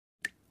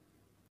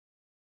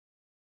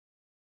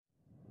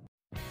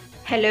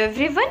Hello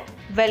everyone,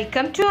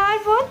 welcome to our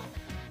wall.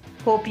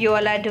 Hope you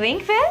all are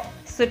doing well.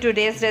 So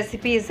today's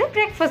recipe is a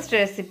breakfast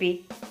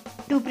recipe.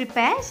 To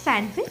prepare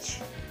sandwich,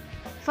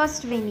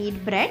 first we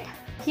need bread.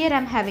 Here I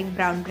am having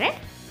brown bread,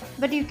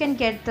 but you can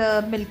get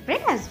the milk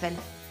bread as well.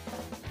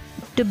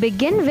 To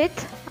begin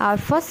with, our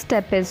first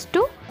step is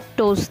to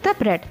toast the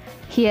bread.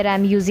 Here I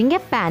am using a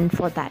pan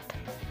for that.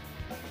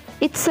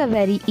 It's a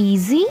very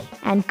easy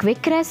and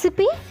quick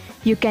recipe.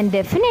 You can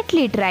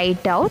definitely try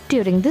it out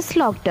during this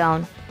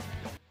lockdown.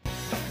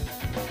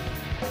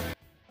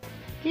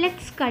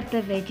 Let's cut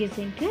the veggies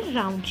into a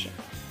round shape.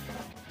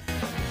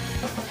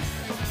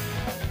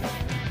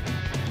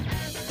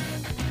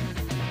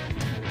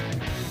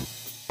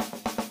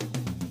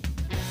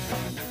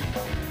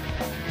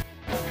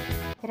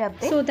 Rub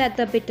it so that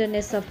the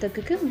bitterness of the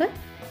cucumber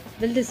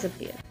will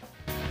disappear.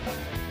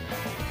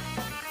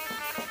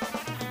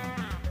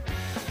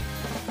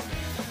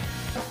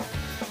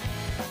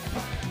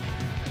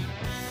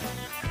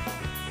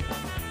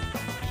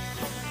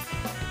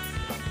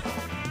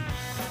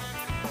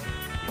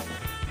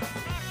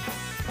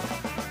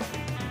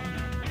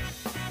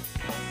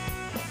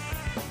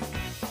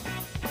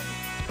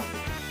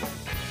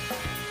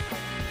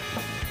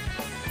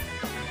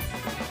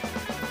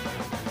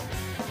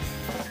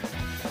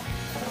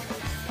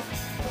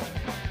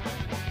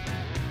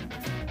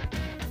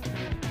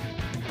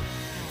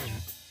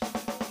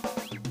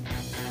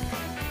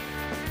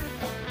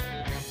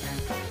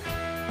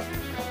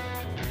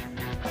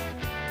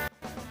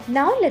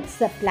 Now let's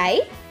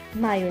apply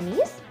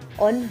mayonnaise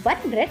on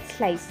one bread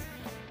slice.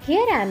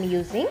 Here I am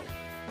using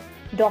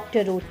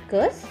Dr.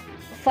 Oetker's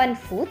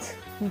FunFood's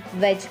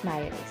Veg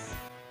Mayonnaise.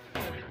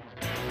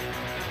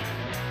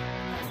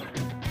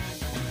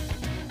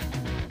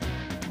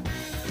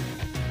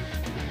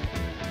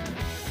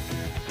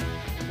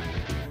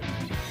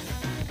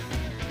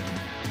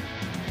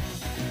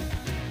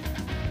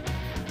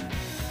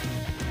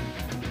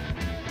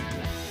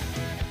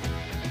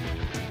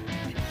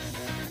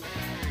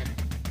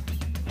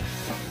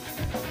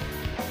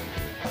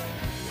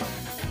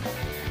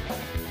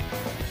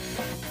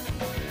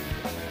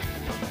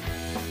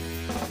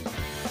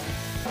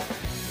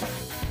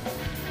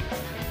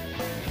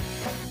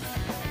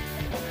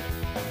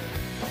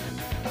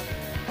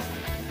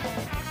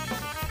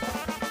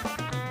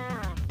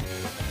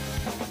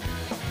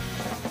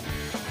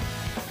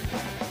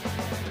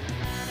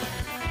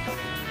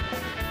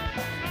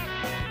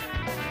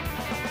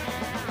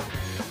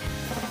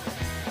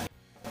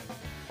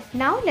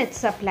 Now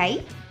let's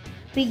apply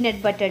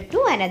peanut butter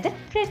to another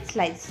bread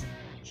slice.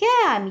 Here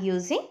I am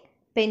using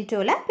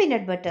PINTOLA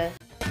peanut butter.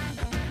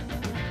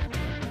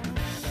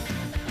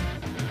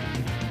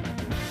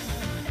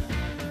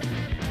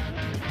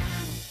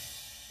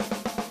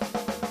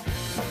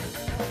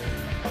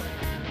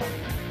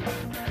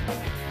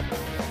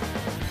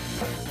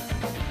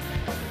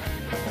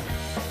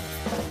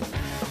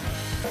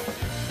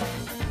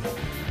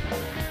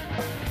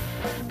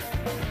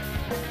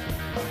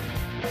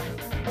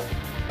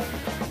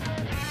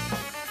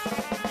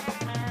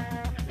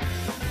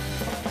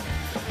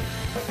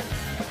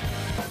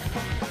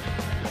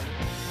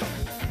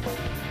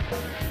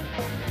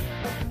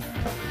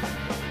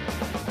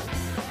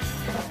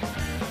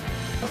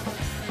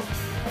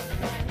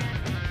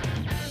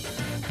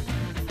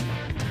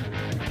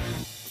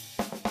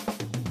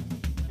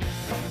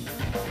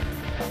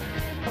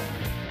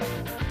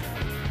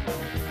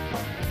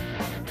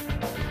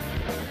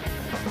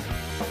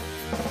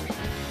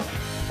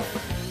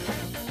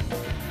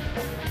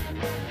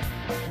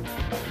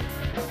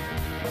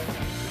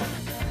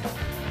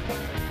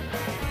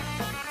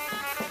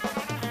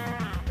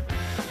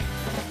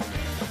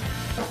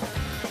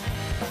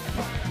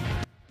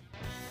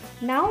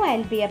 Now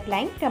I'll be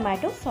applying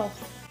tomato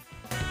sauce.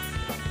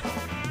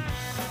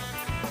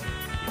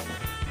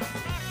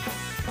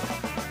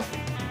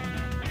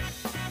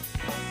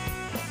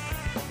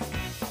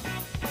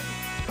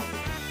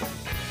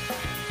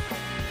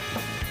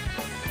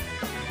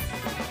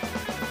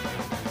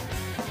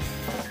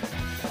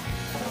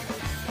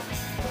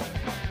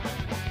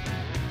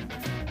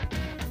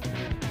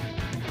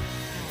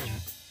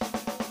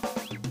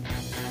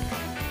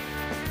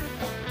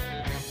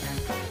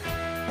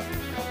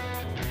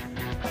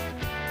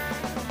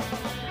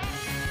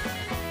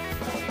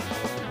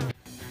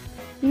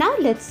 Now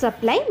let's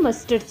apply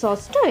mustard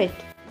sauce to it.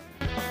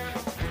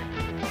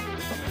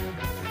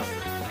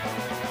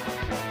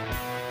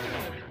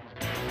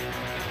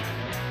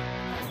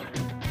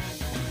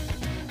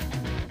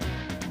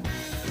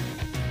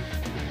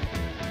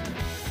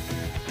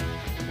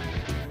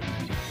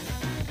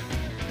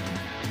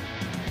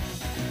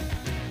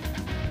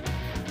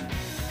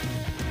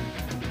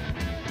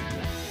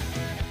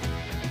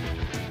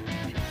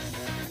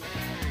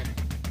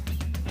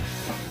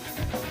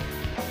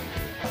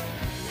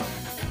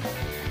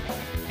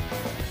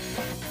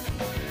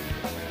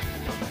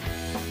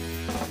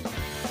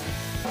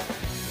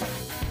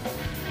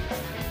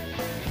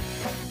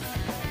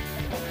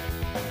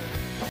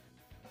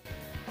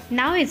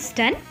 Now it's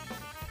done.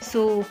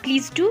 So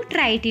please do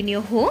try it in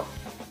your home.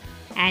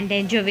 and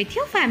enjoy with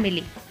your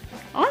family.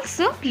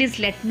 Also, please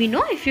let me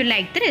know if you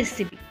like the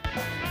recipe.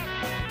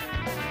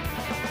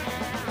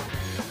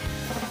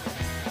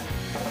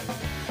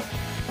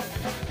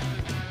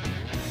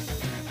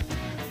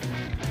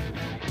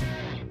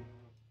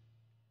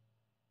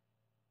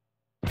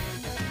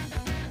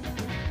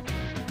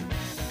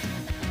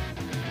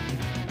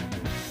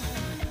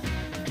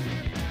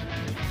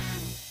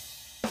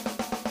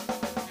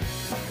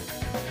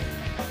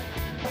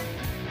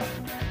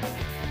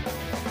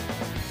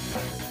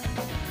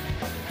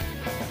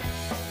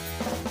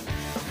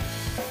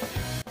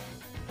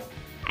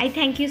 I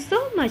thank you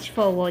so much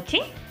for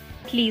watching.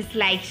 Please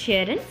like,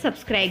 share and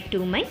subscribe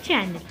to my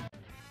channel.